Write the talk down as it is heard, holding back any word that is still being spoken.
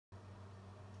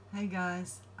Hey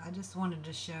guys, I just wanted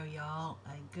to show y'all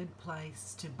a good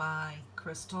place to buy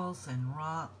crystals and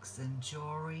rocks and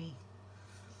jewelry.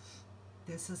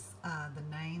 This is the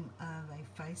name of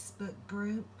a Facebook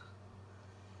group.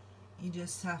 You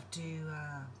just have to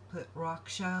put Rock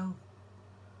Show,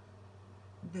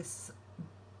 this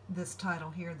title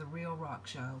here, The Real Rock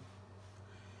Show,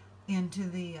 into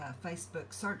the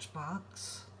Facebook search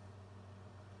box,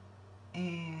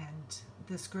 and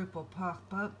this group will pop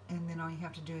up, and then all you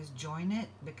have to do is join it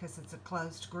because it's a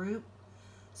closed group,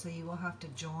 so you will have to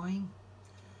join.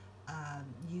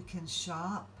 You can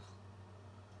shop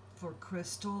for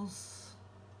crystals.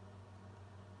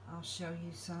 I'll show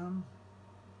you some.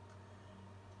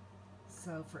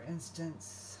 So for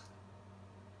instance,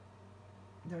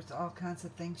 there's all kinds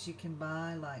of things you can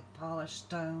buy, like polished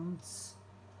stones.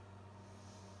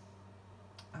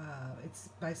 It's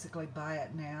basically buy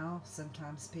it now.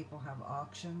 Sometimes people have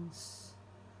auctions.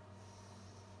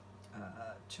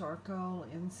 Charcoal,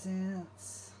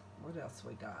 incense. What else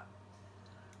we got?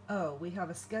 Oh, we have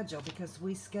a schedule because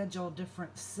we schedule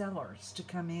different sellers to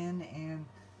come in and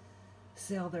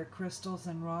sell their crystals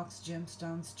and rocks,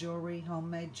 gemstones, jewelry,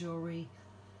 homemade jewelry,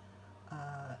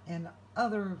 and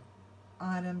other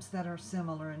items that are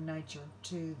similar in nature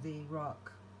to the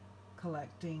rock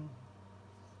collecting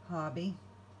hobby.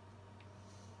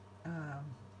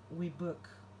 We book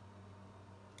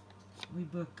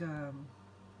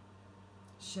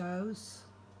shows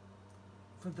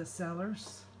for the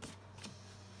sellers.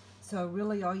 So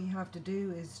really all you have to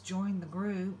do is join the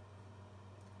group,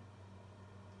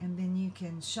 and then you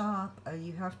can shop.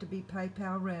 You have to be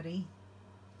PayPal ready.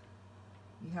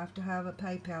 You have to have a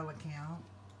PayPal account,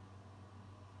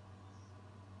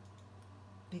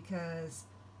 because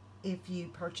if you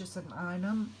purchase an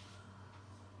item,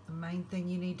 the main thing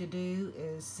you need to do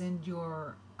is send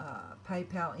your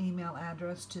PayPal email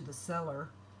address to the seller,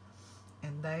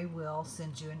 and they will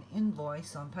send you an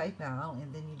invoice on PayPal,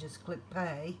 and then you just click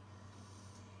pay,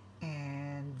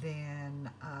 and then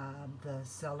the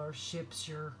seller ships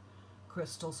your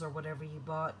crystals or whatever you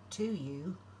bought to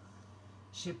you.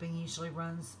 Shipping usually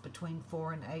runs between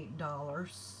 $4 and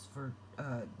 $8 for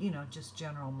just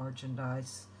general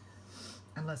merchandise,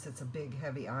 unless it's a big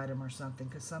heavy item or something,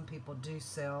 because some people do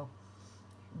sell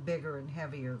bigger and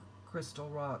heavier crystal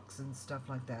rocks and stuff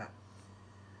like that.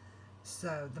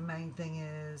 So the main thing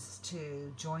is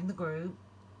to join the group.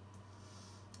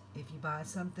 If you buy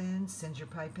something, send your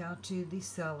PayPal to the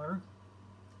seller,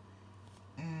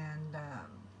 and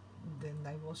then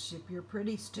they will ship your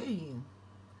pretties to you.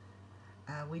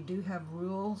 We do have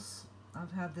rules.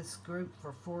 I've had this group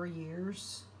for 4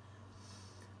 years.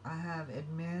 I have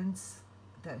admins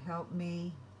that help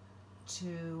me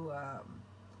to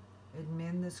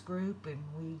admin this group, and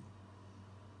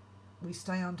we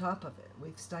stay on top of it.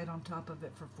 We've stayed on top of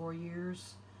it for 4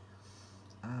 years.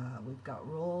 We've got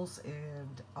rules,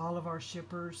 and all of our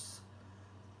shippers,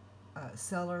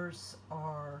 sellers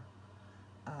are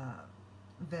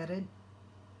vetted.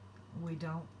 We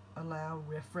don't allow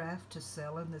riffraff to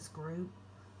sell in this group,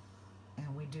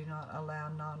 and we do not allow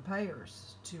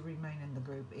non-payers to remain in the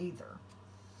group either.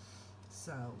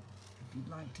 So if you'd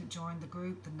like to join the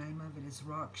group, the name of it is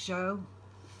Rock Show.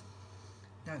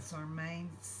 That's our main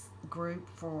group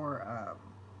for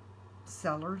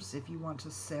sellers. If you want to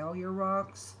sell your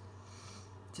rocks,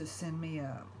 just send me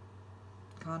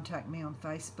contact me on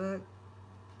Facebook.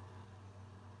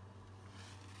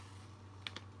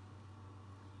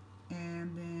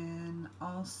 And then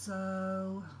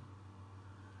also,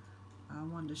 I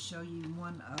wanted to show you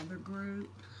one other group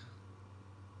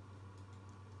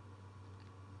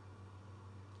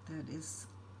that is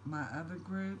my other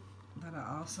group that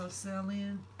I also sell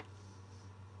in,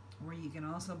 where you can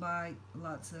also buy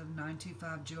lots of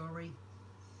 925 jewelry,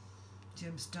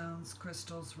 gemstones,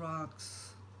 crystals,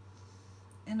 rocks,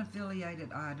 and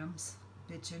affiliated items,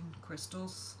 Bitchin'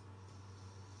 Crystals.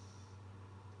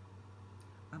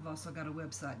 I've also got a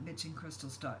website,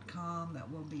 bitchincrystals.com,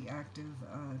 that will be active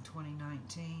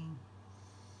 2019.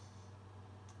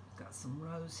 Got some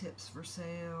rose hips for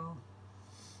sale.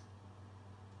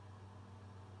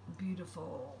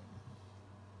 Beautiful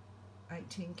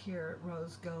 18 karat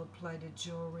rose gold plated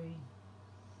jewelry.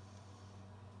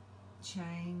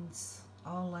 Chains,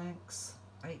 all lengths,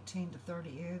 18 to 30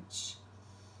 inch.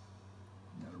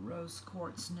 Got a rose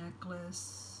quartz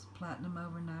necklace, platinum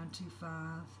over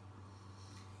 925.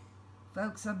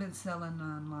 Folks, I've been selling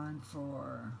online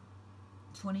for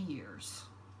 20 years.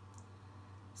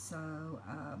 So,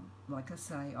 like I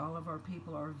say, all of our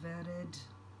people are vetted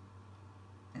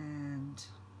and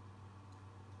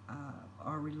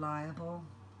are reliable.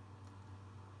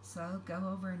 So go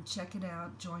over and check it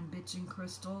out. Join Bitchin'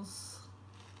 Crystals.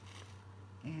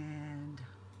 And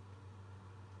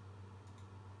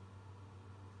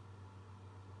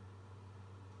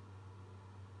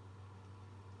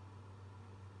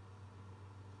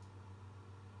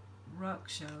Rock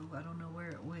Show. I don't know where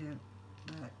it went,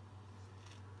 but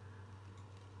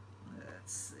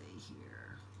let's see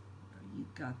here. You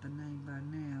got the name by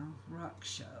now. Rock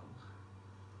Show.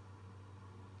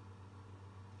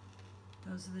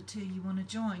 Those are the two you want to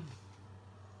join.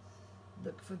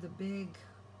 Look for the big,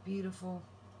 beautiful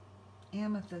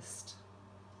amethyst.